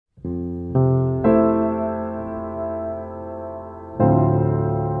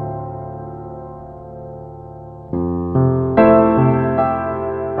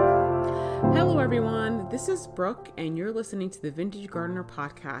Brooke, and you're listening to the Vintage Gardener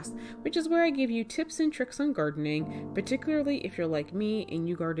podcast, which is where I give you tips and tricks on gardening, particularly if you're like me and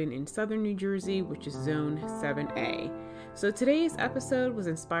you garden in southern New Jersey, which is Zone 7A. So today's episode was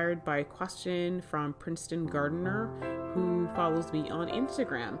inspired by a question from Princeton Gardener, who follows me on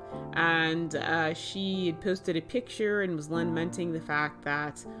Instagram, and she had posted a picture and was lamenting the fact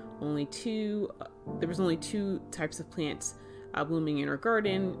that there was only two types of plants blooming in her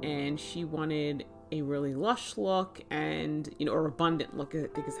garden, and she wanted a really lush look and, or abundant look, I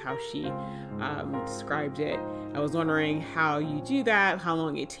think is how she described it. I was wondering how you do that, how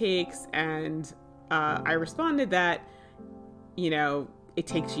long it takes, and I responded that, it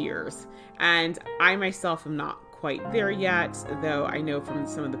takes years. And I myself am not quite there yet, though I know from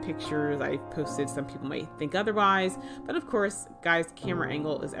some of the pictures I've posted, some people might think otherwise. But of course, guys, camera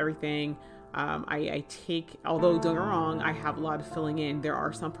angle is everything. Although don't get me wrong, I have a lot of filling in. There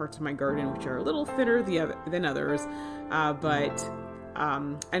are some parts of my garden which are a little thinner than others,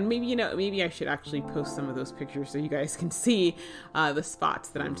 and maybe I should actually post some of those pictures so you guys can see the spots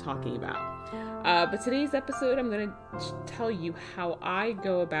that I'm talking about. But today's episode, I'm going to tell you how I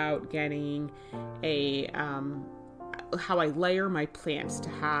go about getting how I layer my plants to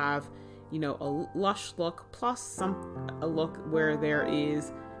have, a lush look plus a look where there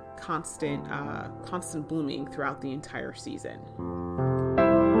is constant blooming throughout the entire season.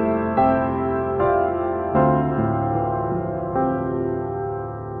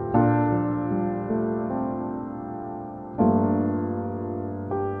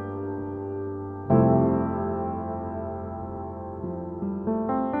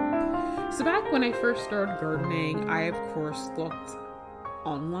 So back when I first started gardening, I of course looked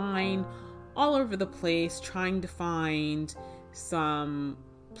online all over the place trying to find some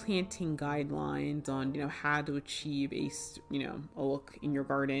planting guidelines on how to achieve a look in your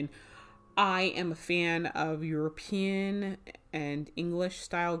garden. I am a fan of European and English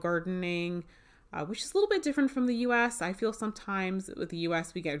style gardening, which is a little bit different from the US. I feel sometimes with the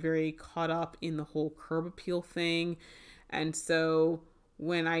US we get very caught up in the whole curb appeal thing, and so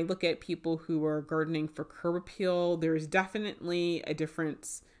when I look at people who are gardening for curb appeal, there's definitely a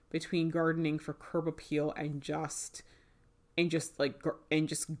difference between gardening for curb appeal and just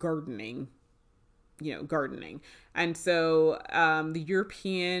gardening, gardening. And so the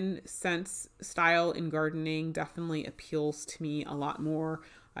European sense style in gardening definitely appeals to me a lot more.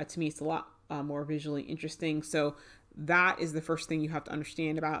 To me, it's a lot more visually interesting. So that is the first thing you have to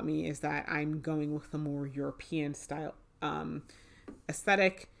understand about me, is that I'm going with a more European style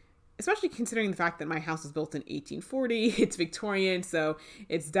aesthetic, especially considering the fact that my house was built in 1840. It's Victorian, so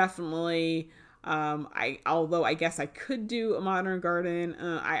it's definitely although I guess I could do a modern garden,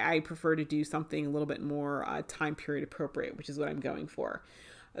 I prefer to do something a little bit more time period appropriate, which is what I'm going for.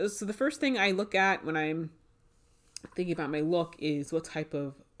 So the first thing I look at when I'm thinking about my look is what type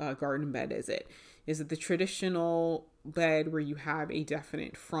of garden bed is it? Is it the traditional bed where you have a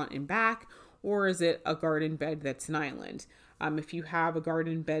definite front and back, or is it a garden bed that's an island? If you have a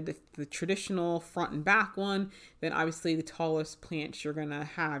garden bed that's the traditional front and back one, then obviously the tallest plants you're going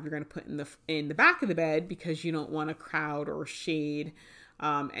to put in the back of the bed, because you don't want to crowd or shade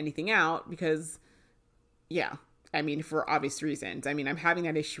anything out, because for obvious reasons. I'm having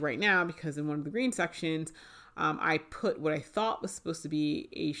that issue right now because in one of the green sections, I put what I thought was supposed to be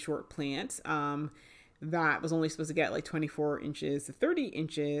a short plant that was only supposed to get like 24 inches to 30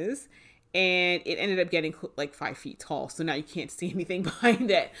 inches. And it ended up getting like 5 feet tall. So now you can't see anything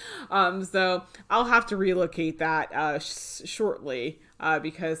behind it. So I'll have to relocate that shortly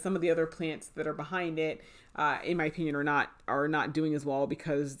because some of the other plants that are behind it, in my opinion, are not doing as well,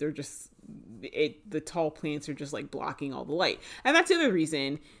 because they're the tall plants are just like blocking all the light. And that's the other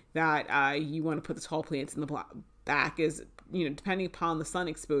reason that you want to put the tall plants in the back is, depending upon the sun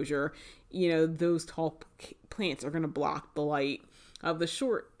exposure, those tall plants are going to block the light of the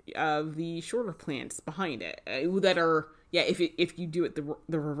shorter plants behind it that are, if you do it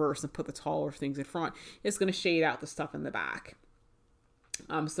the reverse and put the taller things in front, it's going to shade out the stuff in the back.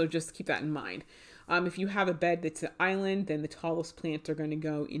 So just keep that in mind. If you have a bed that's an island, then the tallest plants are going to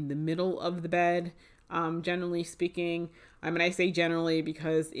go in the middle of the bed, generally speaking. And I say generally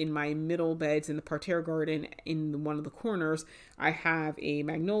because in my middle beds in the parterre garden, in one of the corners, I have a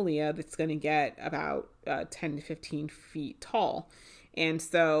magnolia that's going to get about 10 to 15 feet tall. And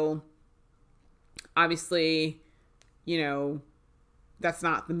so obviously, that's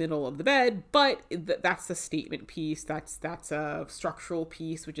not the middle of the bed, but that's a statement piece. That's a structural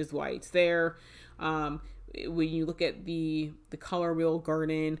piece, which is why it's there. When you look at the color wheel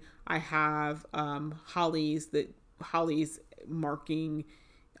garden, I have hollies marking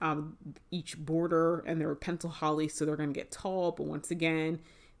each border, and they're pencil holly, so they're going to get tall. But once again,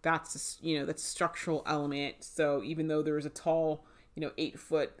 that's that's a structural element. So even though there is a tall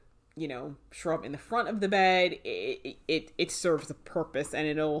 8-foot shrub in the front of the bed, it serves a purpose, and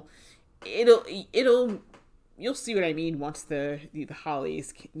it'll you'll see what I mean once the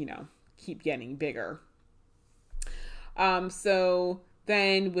hollies keep getting bigger. So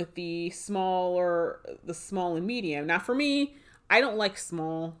then with the small and medium, now for me, I don't like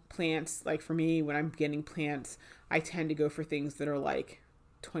small plants. Like for me, when I'm getting plants, I tend to go for things that are like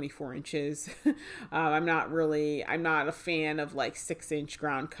 24 inches. I'm not a fan of like 6-inch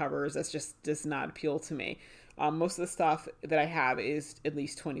ground covers. That's just does not appeal to me. Most of the stuff that I have is at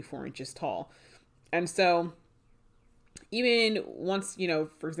least 24 inches tall. And so even once,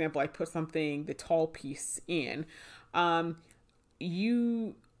 for example, I put the tall piece in,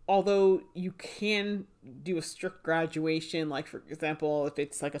 although you can do a strict graduation, like for example, if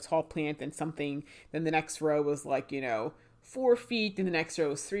it's like a tall plant, then the next row was like, 4 feet, and the next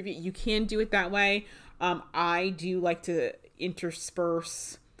row is 3 feet. You can do it that way. I do like to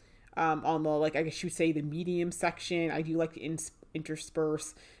intersperse, on the, like, I guess you would say the medium section. I do like to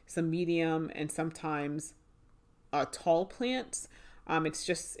intersperse some medium and sometimes tall plants. It's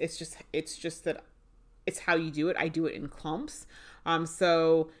just that it's how you do it. I do it in clumps.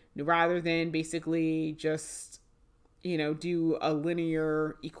 So rather than basically just, do a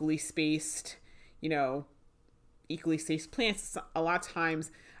linear, equally spaced plants, a lot of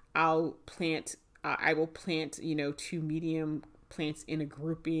times I will plant, 2 medium plants in a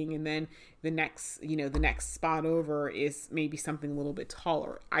grouping, and then the next spot over is maybe something a little bit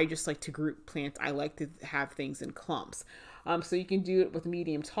taller. I just like to group plants. I like to have things in clumps. So you can do it with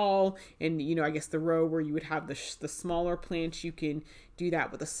medium tall, and I guess the row where you would have the smaller plants, you can do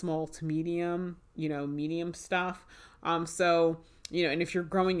that with a small to medium, medium stuff. So and if you're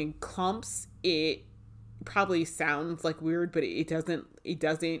growing in clumps, it probably sounds like weird, but it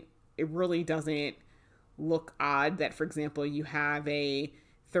really doesn't look odd that, for example, you have a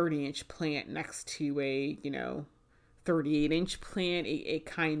 30-inch plant next to a 38-inch plant. It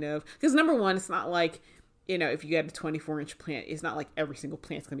kind of, because number one, it's not like, if you get a 24-inch plant, it's not like every single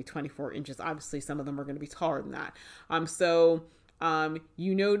plant's going to be 24 inches. Obviously, some of them are going to be taller than that.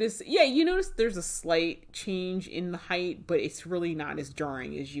 You notice there's a slight change in the height, but it's really not as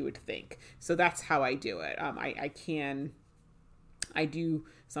jarring as you would think. So that's how I do it. I do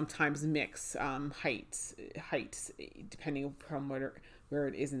sometimes mix heights depending upon where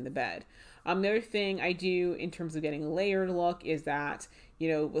it is in the bed. The other thing I do in terms of getting a layered look is that,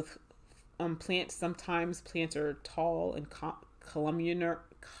 with plants, sometimes plants are tall and columnar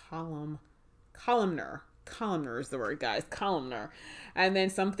is the word, guys, columnar. And then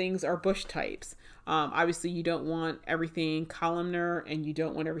some things are bush types. Obviously you don't want everything columnar and you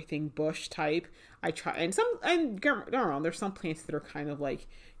don't want everything bush type. Don't get me wrong, there's some plants that are kind of like,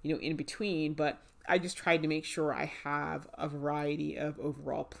 in between, but I just tried to make sure I have a variety of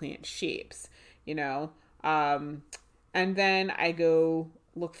overall plant shapes, and then I go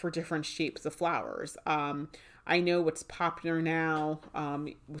look for different shapes of flowers. I know what's popular now,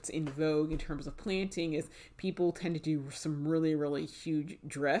 what's in vogue in terms of planting is people tend to do some really, really huge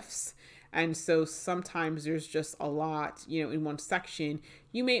drifts. And so sometimes there's just a lot, in one section.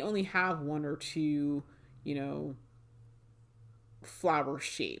 You may only have 1 or 2, flower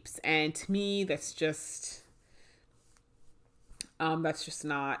shapes. And to me, that's just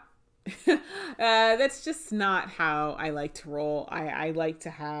not that's just not how I like to roll. I like to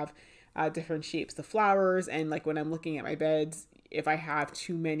have different shapes of flowers, and like when I'm looking at my beds, if I have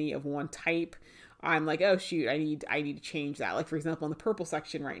too many of one type, I'm like, oh shoot, I need to change that. Like for example, in the purple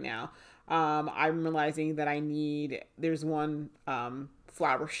section right now, I'm realizing that there's one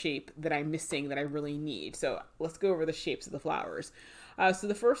flower shape that I'm missing that I really need. So let's go over the shapes of the flowers. So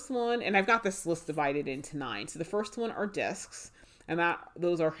the first one, and I've got this list divided into 9. So the first one are discs, and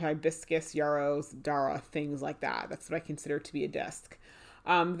those are hibiscus, yarrows, dara, things like that. That's what I consider to be a disc.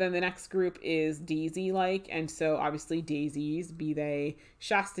 Then the next group is daisy-like, and so obviously daisies, be they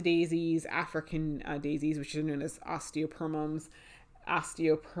Shasta daisies, African daisies, which are known as osteopermums,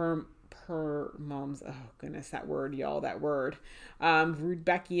 oh goodness, that word, y'all,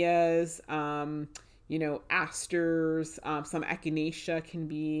 rudbeckias, asters, some echinacea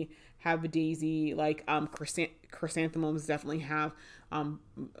can have a daisy, like chrysanthemums definitely have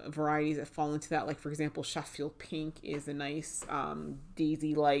varieties that fall into that. Like for example, Sheffield pink is a nice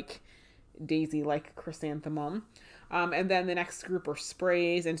daisy-like chrysanthemum. And then the next group are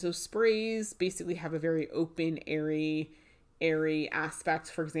sprays, and so sprays basically have a very open, airy aspect.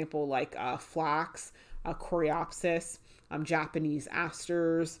 For example, like flax, coreopsis. Japanese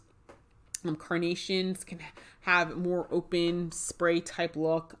asters. Carnations can have more open spray type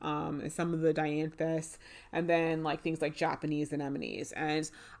look, and some of the dianthus, and then like things like Japanese anemones. And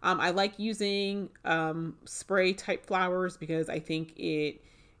I like using spray type flowers because I think it,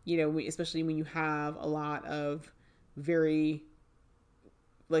 especially when you have a lot of very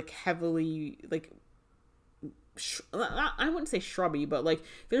like heavily like I wouldn't say shrubby, but like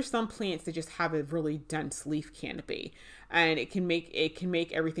there's some plants that just have a really dense leaf canopy, and it can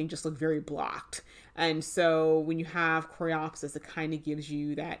make everything just look very blocked. And so when you have coreopsis, it kind of gives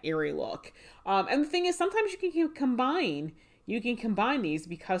you that airy look. And the thing is, sometimes you can combine these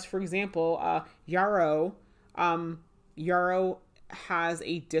because, for example, yarrow has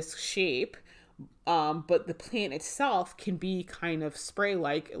a disc shape. But the plant itself can be kind of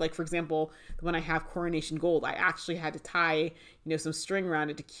spray-like. Like, for example, when I have Coronation Gold, I actually had to tie, some string around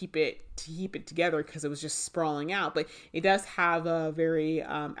it to keep it together because it was just sprawling out. But it does have a very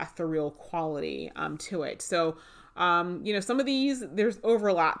ethereal quality to it. So, some of these, there's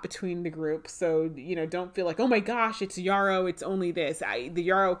overlap between the groups. So, don't feel like, oh my gosh, it's yarrow, it's only this. The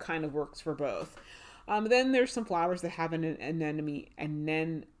yarrow kind of works for both. Then there's some flowers that have an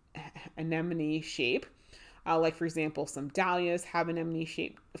anemone shape, like for example some dahlias have anemone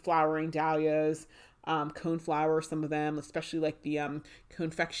shape flowering dahlias, coneflower, some of them, especially like the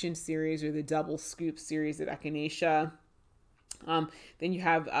confection series or the double scoop series of echinacea. Then you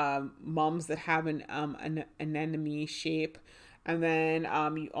have mums that have an anemone shape, and then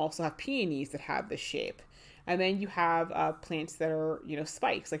you also have peonies that have this shape. And then you have plants that are,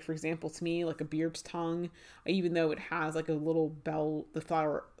 spikes. Like, for example, to me, like a beard's tongue, even though it has like a little bell, the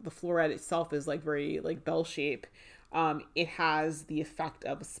floret itself is like very like bell shape. It has the effect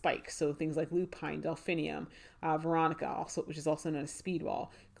of a spike. So things like lupine, delphinium, veronica, also, which is also known as speedwall,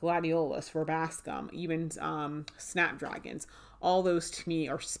 gladiolus, verbascum, even snapdragons. All those to me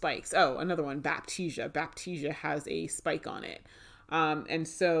are spikes. Oh, another one, baptisia. Baptisia has a spike on it. And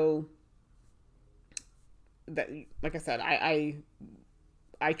so that, like I said, I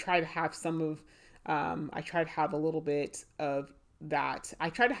try to have some of, I try to have a little bit of that. I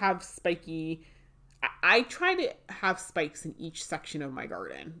try to have I try to have spikes in each section of my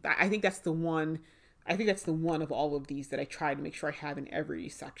garden. I think that's the one of all of these that I try to make sure I have in every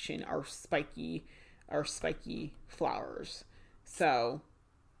section are spiky flowers. So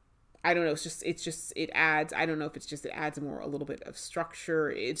I don't know. It adds, I don't know if it's just, it adds a little bit of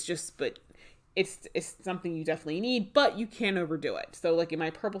structure. But it's something you definitely need, but you can't overdo it. So like in my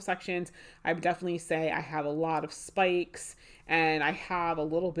purple sections, I would definitely say I have a lot of spikes and I have a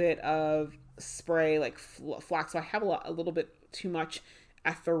little bit of spray like flax. So I have a little bit too much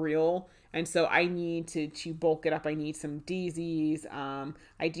ethereal. And so I need to bulk it up. I need some daisies.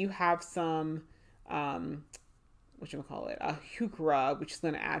 I do have some, heuchera, which is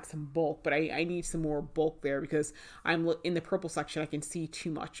going to add some bulk, but I need some more bulk there because I'm in the purple section. I can see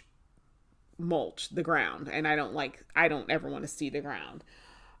too much mulch the ground, and I don't ever want to see the ground.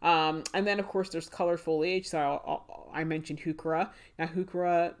 And then of course there's color foliage. So I mentioned heuchera. Now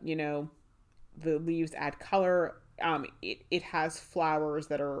heuchera, the leaves add color. It has flowers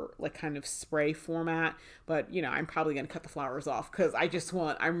that are like kind of spray format, but I'm probably going to cut the flowers off because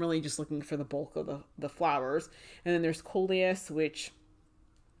I'm really just looking for the bulk of the flowers. And then there's coleus, which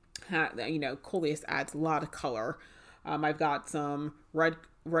coleus adds a lot of color. I've got some red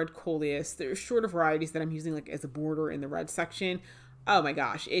coleus. There's shorter varieties that I'm using like as a border in the red section. Oh my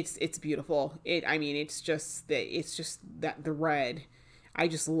gosh, it's beautiful. It's just that the red, I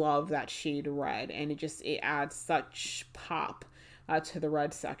just love that shade of red, and it adds such pop to the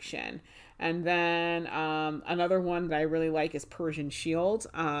red section. And then another one that I really like is Persian Shield.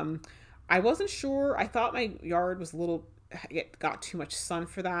 I wasn't sure. I thought my yard was it got too much sun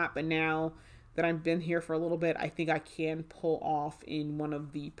for that, but now that I've been here for a little bit, I think I can pull off in one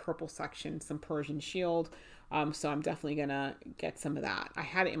of the purple sections some Persian Shield. So I'm definitely gonna get some of that. I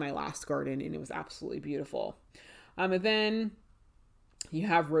had it in my last garden and it was absolutely beautiful. And then you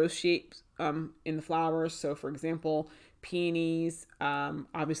have rose shapes in the flowers. So for example, peonies,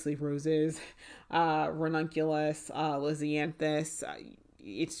 obviously roses, ranunculus, lisianthus.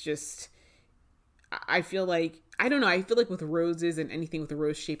 It's just, I feel like, I don't know, I feel like with roses and anything with a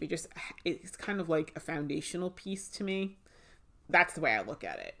rose shape, it's kind of like a foundational piece to me. That's the way I look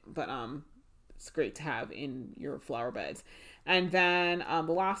at it. But it's great to have in your flower beds. And then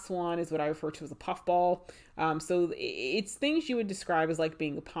the last one is what I refer to as a puffball. So it's things you would describe as like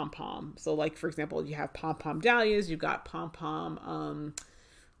being a pom-pom. So like, for example, you have pom-pom dahlias, you've got pom-pom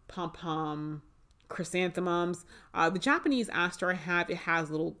chrysanthemums. The Japanese aster I have, it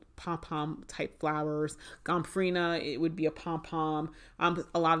has little pom-pom type flowers. Gomphrena, it would be a pom-pom.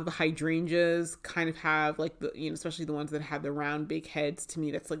 A lot of the hydrangeas kind of have like the, especially the ones that have the round big heads. To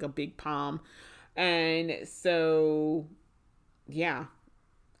me, that's like a big palm. And so, yeah.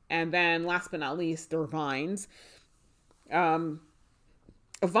 And then last but not least, there are vines.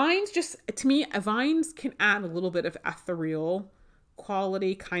 Vines just, to me, vines can add a little bit of ethereal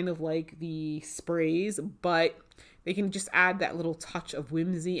quality, kind of like the sprays, but they can just add that little touch of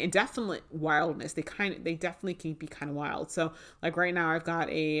whimsy and definitely wildness. They definitely can be kind of wild. So like right now I've got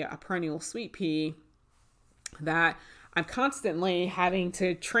a perennial sweet pea that I'm constantly having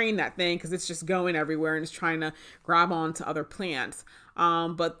to train that thing because it's just going everywhere and it's trying to grab onto other plants.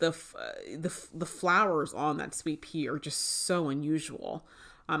 But the flowers on that sweet pea are just so unusual.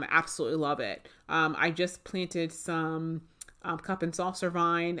 I absolutely love it. I just planted some cup and saucer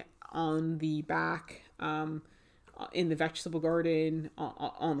vine on the back, in the vegetable garden,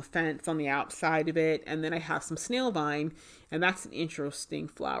 on the fence on the outside of it, and then I have some snail vine, and that's an interesting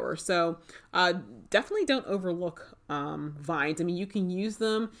flower. So definitely don't overlook vines. I mean, you can use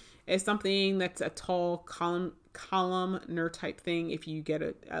them as something that's a tall columnar type thing if you get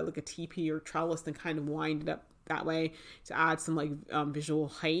like a teepee or trellis and kind of wind it up that way to add some like visual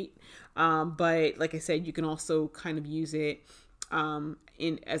height. But like I said, you can also kind of use it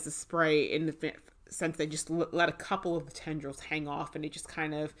in as a spray in the sense that just let a couple of the tendrils hang off, and it just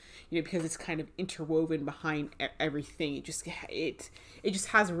kind of, because it's kind of interwoven behind everything, it just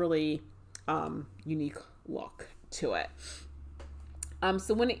has a really unique look to it.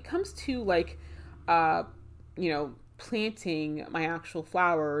 So when it comes to like planting my actual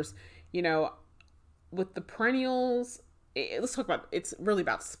flowers, with the perennials, let's talk about, it's really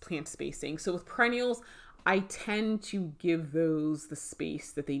about plant spacing. So with perennials, I tend to give those the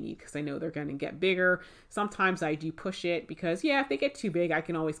space that they need because I know they're going to get bigger. Sometimes I do push it because, if they get too big, I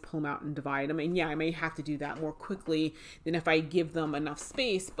can always pull them out and divide them. And I may have to do that more quickly than if I give them enough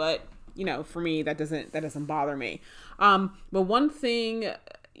space. But, for me, that doesn't bother me. But one thing,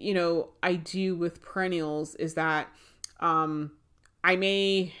 I do with perennials is that I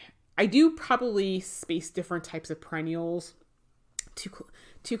do probably space different types of perennials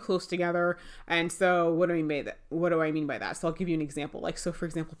too close together. And so what do I mean by that? So I'll give you an example. Like, so for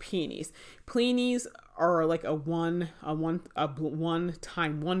example, peonies. Peonies are like a one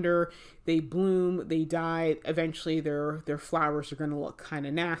time wonder. They bloom, they die. Eventually their flowers are going to look kind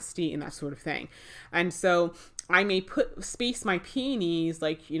of nasty and that sort of thing. And so I may space my peonies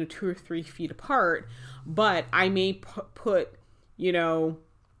like, 2 or 3 feet apart, but I may put,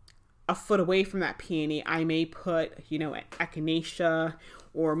 a foot away from that peony, I may put, an echinacea,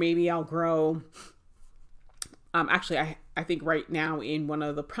 or maybe I'll grow, actually, I think right now in one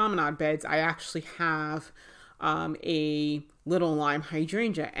of the promenade beds, I actually have a little lime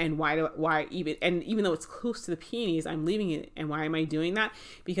hydrangea. And even though it's close to the peonies, I'm leaving it. And why am I doing that?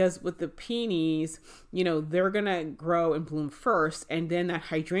 Because with the peonies, they're going to grow and bloom first, and then that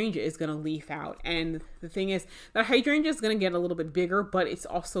hydrangea is going to leaf out. And the thing is, that hydrangea is going to get a little bit bigger, but it's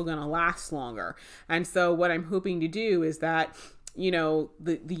also going to last longer. And so what I'm hoping to do is that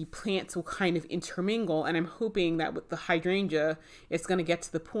the plants will kind of intermingle, and I'm hoping that with the hydrangea, it's going to get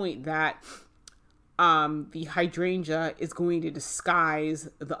to the point that the hydrangea is going to disguise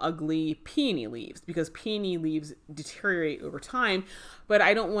the ugly peony leaves, because peony leaves deteriorate over time. But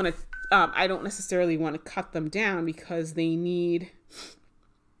I don't necessarily want to cut them down because they need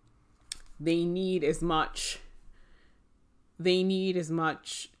as much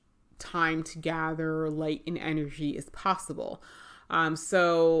time to gather light and energy as possible.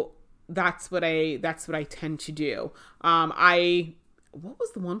 So that's what I tend to do. What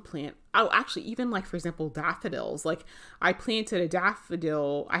was the one plant? Oh, actually, even like, for example, daffodils. Like, I planted a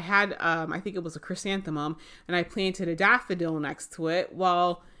daffodil. I had, I think it was a chrysanthemum, and I planted a daffodil next to it.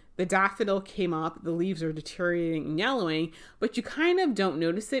 Well, the daffodil came up, the leaves are deteriorating and yellowing, but you kind of don't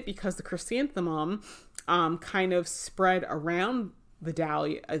notice it because the chrysanthemum kind of spread around the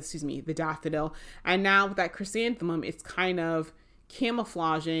daffodil. And now with that chrysanthemum, it's kind of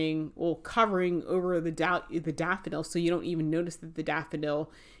camouflaging or covering over the daffodil, so you don't even notice that the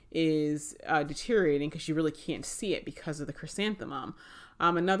daffodil is deteriorating because you really can't see it because of the chrysanthemum.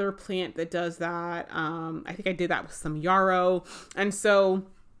 Another plant that does that, I think I did that with some yarrow. And so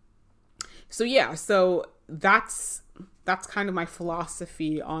that's kind of my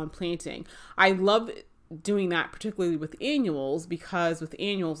philosophy on planting. I love doing that particularly with annuals, because with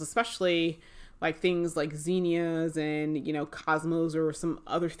annuals, especially like things like zinnias and, cosmos or some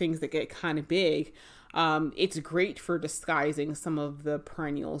other things that get kind of big, It's great for disguising some of the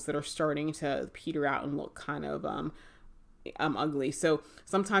perennials that are starting to peter out and look kind of ugly. So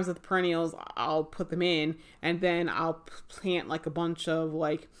sometimes with perennials, I'll put them in and then I'll plant like a bunch of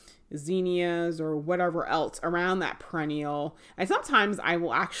like zinnias or whatever else around that perennial. And sometimes I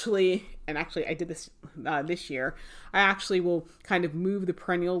will actually, and actually I did this this year, I actually will kind of move the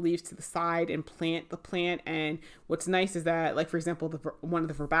perennial leaves to the side and plant the plant. And what's nice is that, like, for example, one of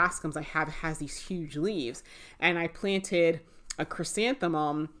the verbascums I have has these huge leaves, and I planted a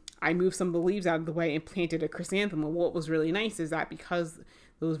chrysanthemum. I moved some of the leaves out of the way and planted a chrysanthemum. What was really nice is that because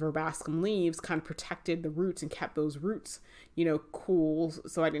those verbascum leaves kind of protected the roots and kept those roots, you know, cool,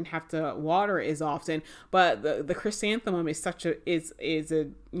 so I didn't have to water it as often. But the chrysanthemum is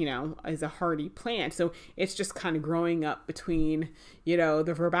a hardy plant, so it's just kind of growing up between, you know,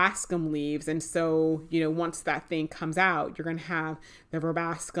 the verbascum leaves. And so, you know, once that thing comes out, you're gonna have the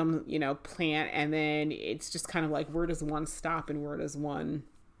verbascum, you know, plant, and then it's just kind of like, where does one stop and where does one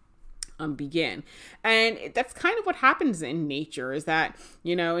begin? And that's kind of what happens in nature, is that,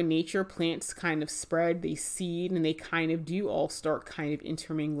 you know, in nature, plants kind of spread, they seed, and they kind of do all start kind of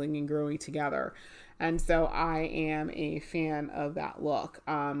intermingling and growing together. And so I am a fan of that look.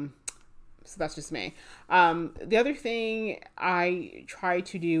 So that's just me. The other thing I try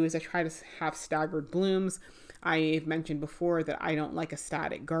to do is I try to have staggered blooms. I've mentioned before that I don't like a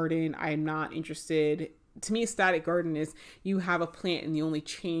static garden. I'm not interested. To me, a static garden is you have a plant and the only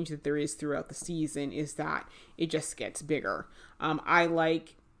change that there is throughout the season is that it just gets bigger. I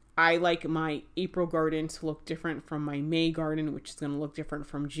like my April garden to look different from my May garden, which is going to look different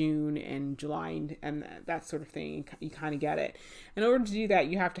from June and July and that sort of thing. You kind of get it. In order to do that,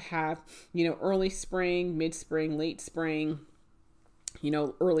 you have to have, you know, early spring, mid-spring, late spring, you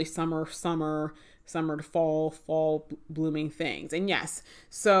know, early summer to fall blooming things. And yes,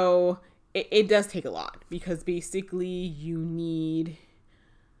 so it does take a lot, because basically you need,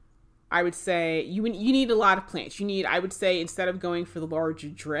 I would say, you need a lot of plants. You need, I would say, instead of going for the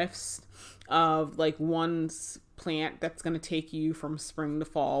large drifts of like one plant that's going to take you from spring to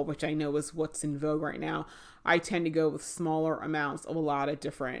fall, which I know is what's in vogue right now, I tend to go with smaller amounts of a lot of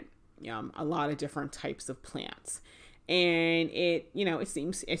different types of plants. And it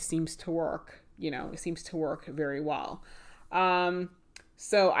seems to work, it seems to work very well.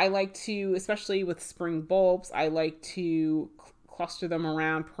 So I like to, especially with spring bulbs, I like to cluster them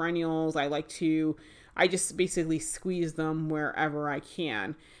around perennials. I just basically squeeze them wherever I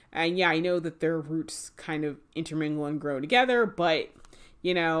can. And yeah, I know that their roots kind of intermingle and grow together, but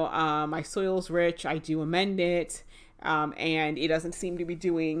my soil's rich. I do amend it, and it doesn't seem to be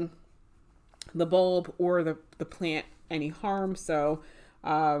doing the bulb or the plant any harm. So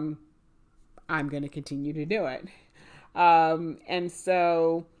I'm going to continue to do it. And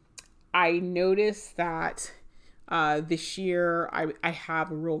so I noticed that this year I have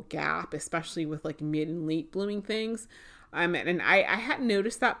a real gap, especially with like mid and late blooming things. And I hadn't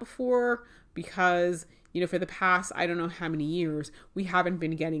noticed that before because, for the past, I don't know how many years, we haven't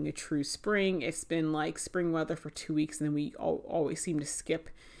been getting a true spring. It's been like spring weather for 2 weeks, and then we always seem to skip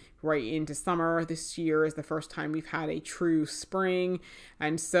right into summer. This year is the first time we've had a true spring.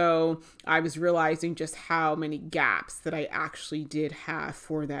 And so I was realizing just how many gaps that I actually did have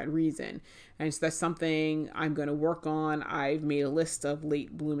for that reason. And so that's something I'm going to work on. I've made a list of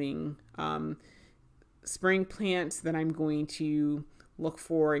late blooming spring plants that I'm going to look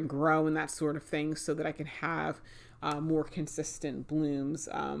for and grow and that sort of thing, so that I can have more consistent blooms,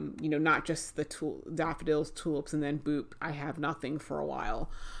 not just the daffodils, tulips, and then boop, I have nothing for a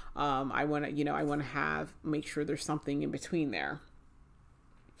while. I want to make sure there's something in between there.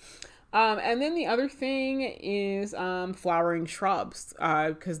 And then the other thing is flowering shrubs,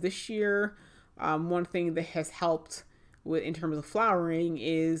 because this year, one thing that has helped in terms of flowering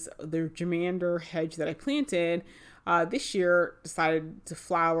is the germander hedge that I planted. This year decided to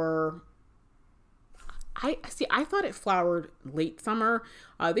flower. I thought it flowered late summer.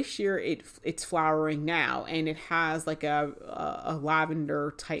 This year it's flowering now, and it has like a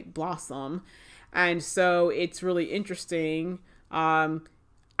lavender type blossom. And so it's really interesting. I'm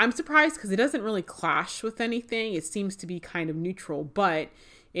surprised because it doesn't really clash with anything. It seems to be kind of neutral, but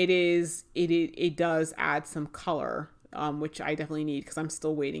it does add some color, which I definitely need because I'm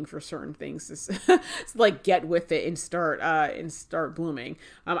still waiting for certain things to like get with it and start blooming.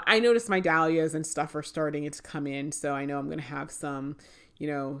 I noticed my dahlias and stuff are starting to come in, so I know I'm going to have some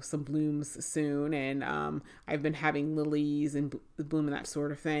blooms soon. And I've been having lilies and bloom and that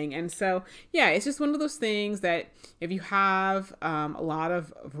sort of thing. And so, yeah, it's just one of those things that if you have a lot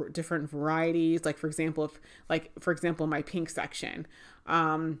of different varieties, like for example, my pink section,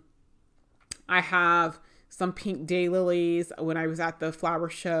 I have some pink daylilies. When I was at the flower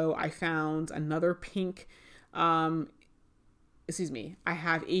show, I found another pink, I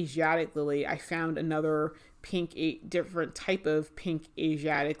have Asiatic lily. I found another pink, a different type of pink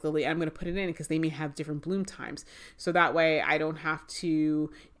Asiatic lily. I'm going to put it in because they may have different bloom times. So that way I don't have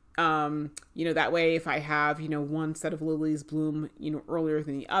to, that way if I have, one set of lilies bloom, earlier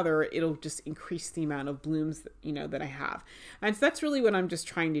than the other, it'll just increase the amount of blooms, that I have. And so that's really what I'm just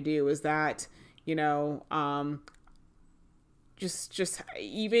trying to do is that, just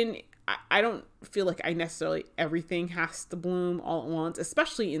even I don't feel like I necessarily everything has to bloom all at once,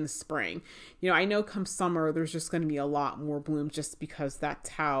 especially in the spring. I know come summer there's just going to be a lot more blooms just because that's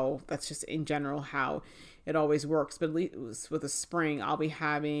just in general how it always works. But at least with the spring, I'll be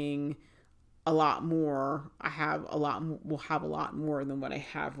having a lot more. We'll have a lot more than what I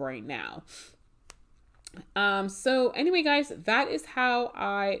have right now. So anyway, guys, that's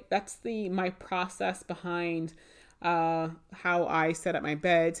my process behind how I set up my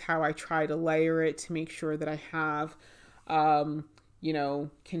beds, how I try to layer it to make sure that I have,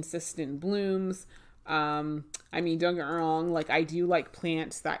 consistent blooms. Don't get me wrong, like I do like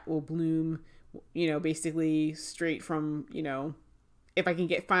plants that will bloom, basically straight from, if I can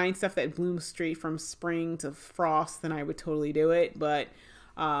find stuff that blooms straight from spring to frost, then I would totally do it. But,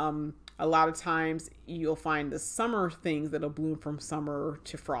 a lot of times you'll find the summer things that'll bloom from summer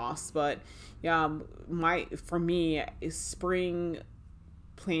to frost. But for me, spring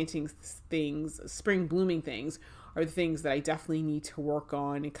planting things, spring blooming things are the things that I definitely need to work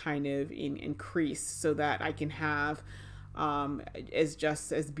on and kind of increase so that I can have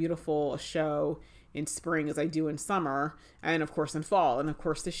as beautiful a show in spring as I do in summer, and of course in fall. And of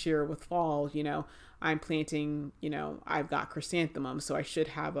course this year with fall, I'm planting, I've got chrysanthemums, so I should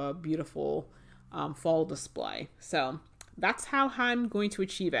have a beautiful fall display. So that's how I'm going to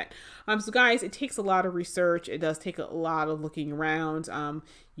achieve it. So guys, it takes a lot of research. It does take a lot of looking around.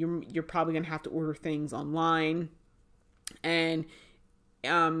 You're probably gonna have to order things online, and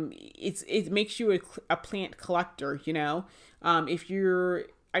it makes you a plant collector. If you're,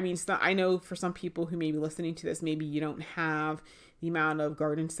 I know for some people who may be listening to this, maybe you don't have the amount of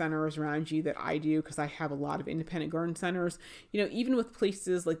garden centers around you that I do, because I have a lot of independent garden centers. Even with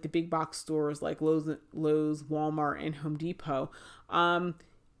places like the big box stores like Lowe's, Walmart, and Home Depot, I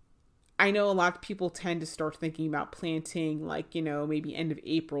know a lot of people tend to start thinking about planting like, maybe end of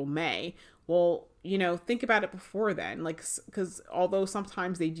April, May. Well, think about it before then, like, because although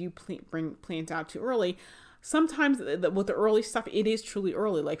sometimes they do bring plants out too early, sometimes with the early stuff, it is truly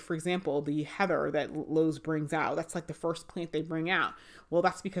early. Like, for example, the heather that Lowe's brings out, that's like the first plant they bring out. Well,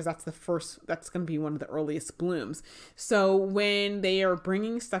 that's because that's going to be one of the earliest blooms. So when they are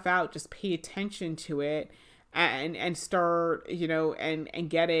bringing stuff out, just pay attention to it and start, and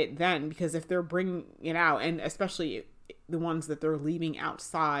get it then. Because if they're bringing it out, and especially the ones that they're leaving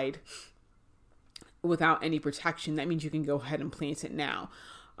outside without any protection, that means you can go ahead and plant it now.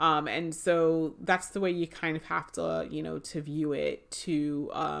 And so that's the way you kind of have to, to view it,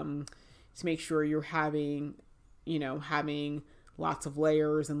 to make sure you're having lots of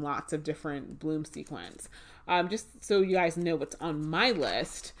layers and lots of different bloom sequence. Just so you guys know what's on my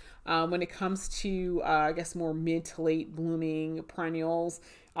list, when it comes to, I guess, more mid to late blooming perennials,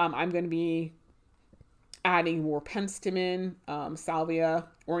 I'm going to be adding more penstemon, salvia,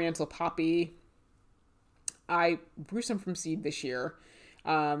 oriental poppy. I grew some from seed this year.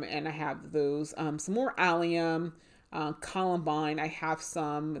 And I have those, some more allium, columbine. I have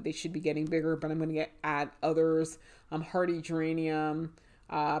some, they should be getting bigger, but I'm going to add others, hardy geranium,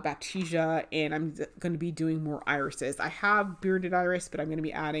 baptisia, and I'm going to be doing more irises. I have bearded iris, but I'm going to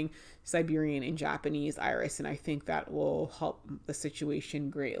be adding Siberian and Japanese iris, and I think that will help the situation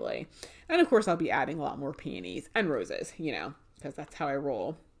greatly. And of course, I'll be adding a lot more peonies and roses, because that's how I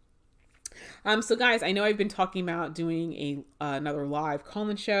roll. So guys, I know I've been talking about doing another live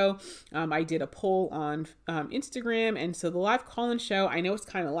call-in show. I did a poll on Instagram, and so the live call-in show, I know it's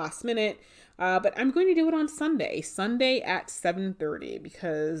kind of last minute, but I'm going to do it on Sunday at 7:30,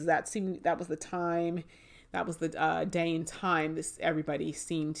 because that was the time, that was the day and time everybody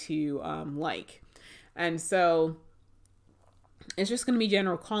seemed to like. And so it's just going to be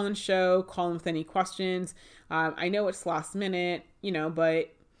general call-in show, call in with any questions. I know it's last minute,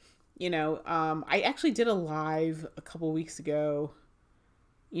 but I actually did a live a couple weeks ago,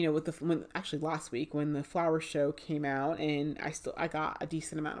 last week when the flower show came out, and I got a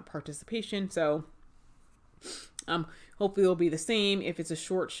decent amount of participation. So, hopefully it'll be the same. If it's a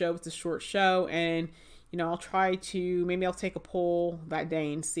short show, it's a short show. And, I'll take a poll that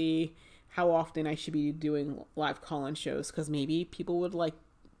day and see how often I should be doing live call-in shows, because maybe people would like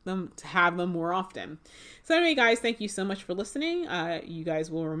them to have them more often. So anyway, guys, thank you so much for listening. You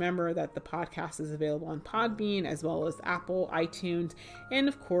guys will remember that the podcast is available on Podbean as well as Apple, iTunes, and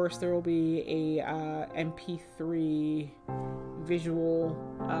of course there will be a MP3 visual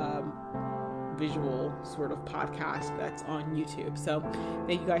sort of podcast that's on YouTube. So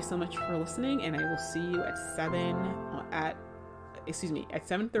thank you guys so much for listening, and I will see you at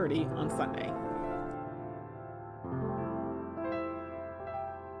 7:30 on Sunday.